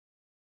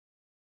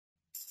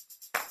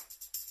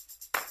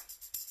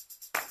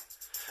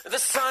The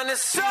sun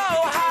is so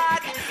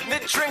hot, the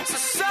drinks are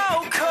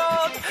so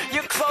cold,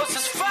 your clothes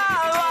just fall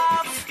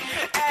off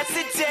as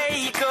the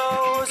day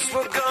goes.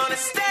 We're gonna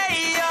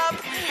stay up,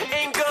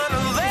 ain't gonna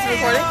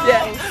lay low.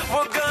 Yeah.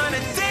 We're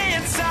gonna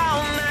dance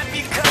all night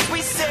because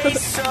we say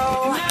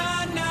so.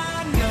 I'm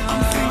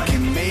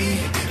thinking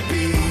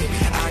maybe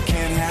I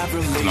can have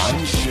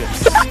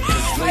relationships.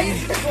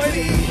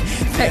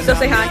 Okay, so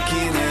say hi.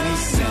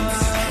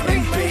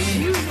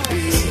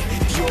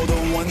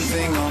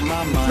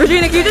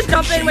 Regina, can you just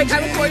jump in? Wait,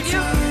 can I record you?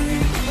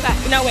 Okay,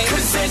 no, wait.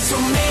 Let's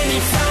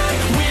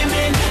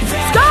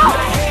go!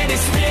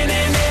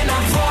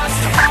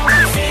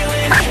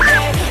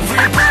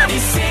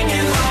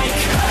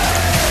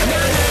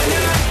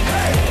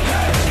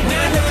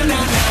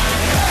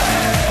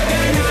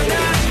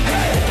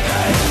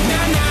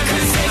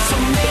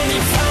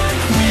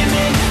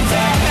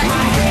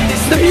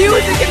 The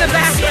music in the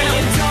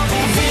background.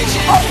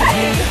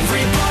 Okay.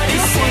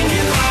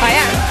 I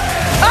am.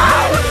 Oh!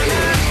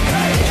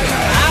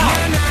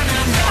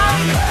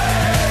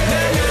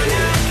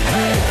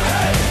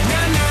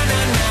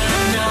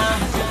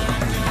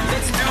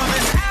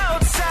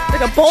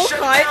 Like a bowl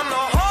cut.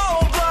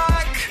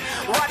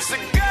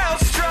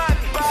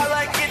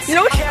 You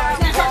know what?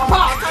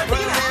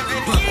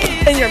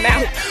 In your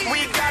mouth.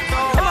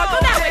 Come on, go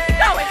that way.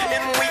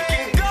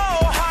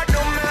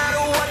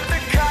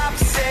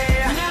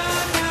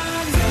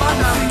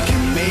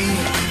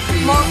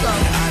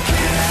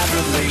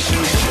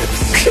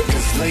 Keep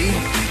going.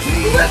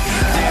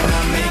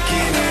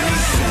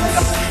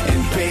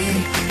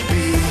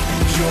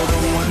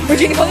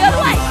 Regina, go the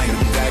other way.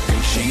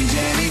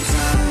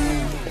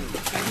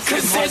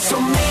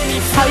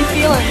 How you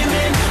feeling?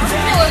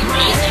 Feeling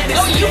amazing.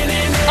 How are you?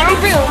 I'm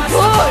feeling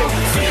good.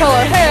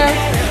 Color hair.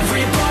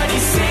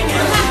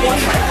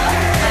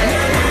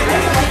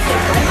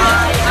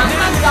 I'm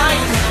not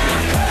dying.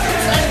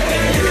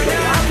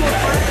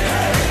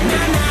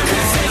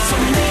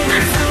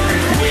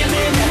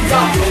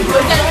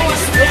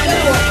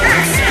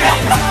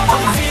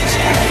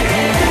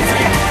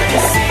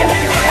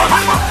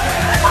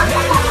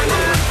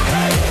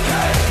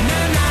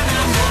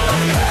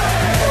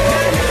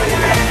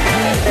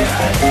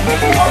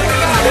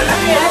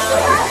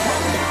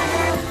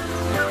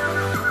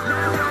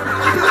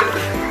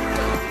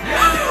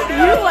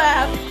 You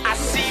laugh. I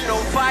see no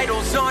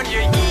vitals on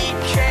your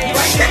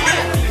EKG.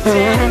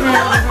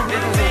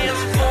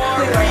 Dance for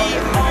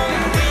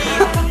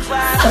only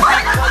class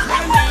because we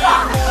need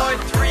more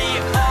 303.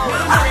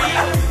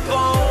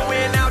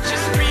 Blowing out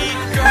your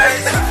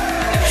speakers.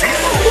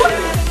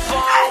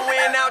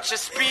 Blowing out your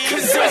speakers.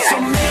 'Cause there's so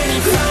many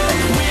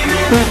fine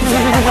women.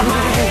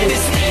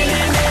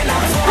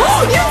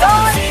 Oh, you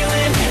got it.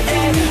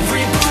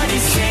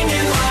 Everybody's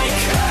singing like.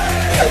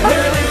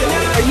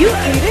 Are you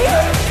eating?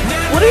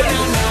 What are you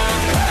doing?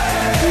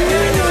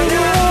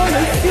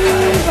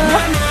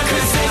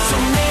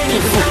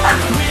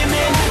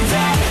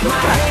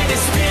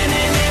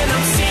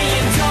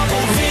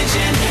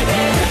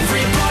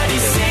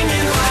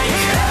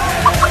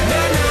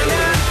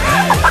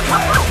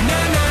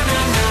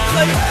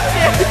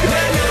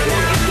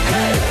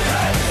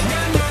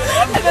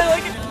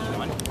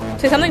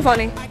 Say something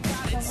funny.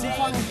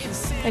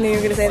 I knew you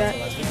were gonna say that.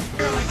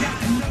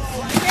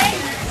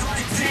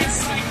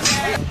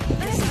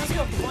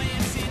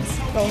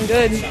 Going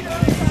good.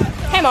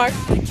 Hey, Mark.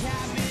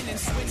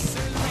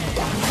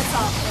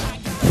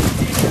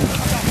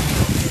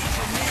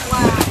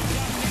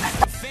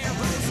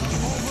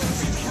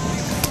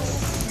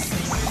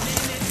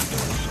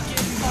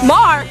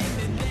 Mark!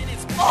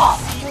 Oh!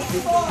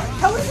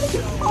 How is this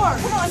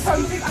hard? Come on,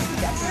 Charlie. You think I can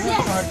get there?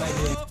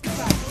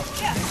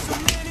 Yeah.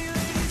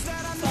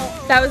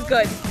 That was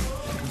good.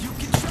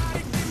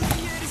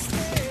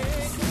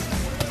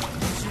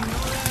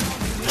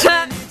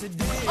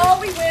 Oh,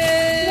 we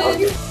win! No,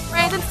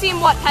 Brandon's team,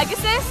 what?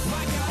 Pegasus?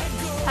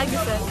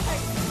 Pegasus.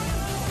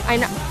 I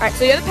know. Alright,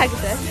 so you're the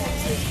Pegasus.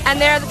 And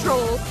they're the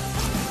trolls.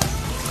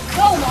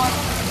 Go, Mark.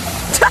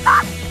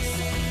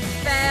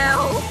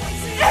 Fail.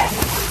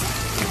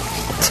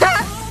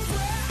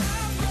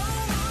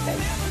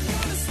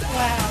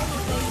 Wow.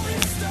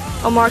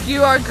 Oh, Mark,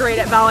 you are great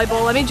at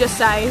volleyball, let me just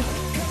say.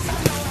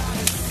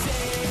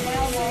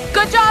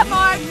 Good job,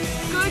 Mark!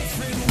 Good.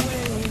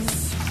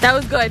 That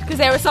was good, because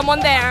there was someone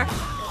there.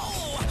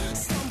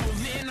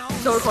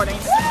 Still recording.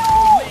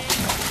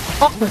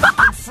 Oh.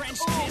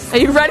 Are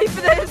you ready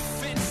for this?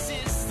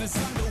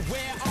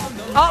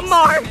 Oh,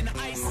 Mark!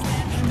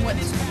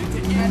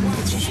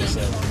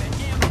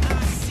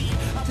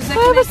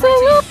 Have a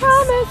single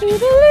promise you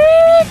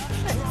believe.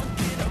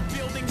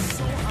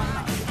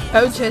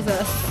 Oh,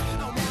 Jesus.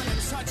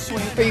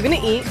 Wait, are you gonna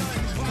eat?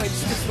 Wait,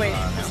 just wait.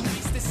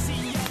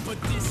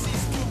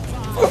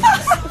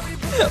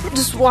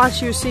 Just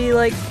watch you see,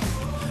 like.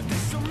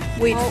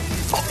 Wait.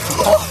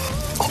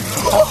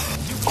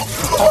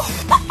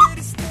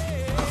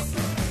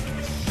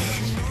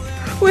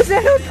 Was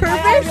that on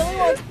purpose? I really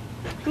want...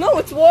 No,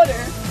 it's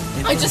water.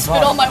 I just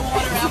spit all my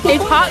water out.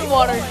 It's hot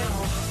water.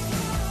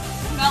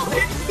 Smell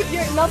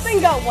it.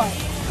 Nothing got wet.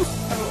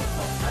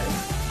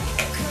 Oh,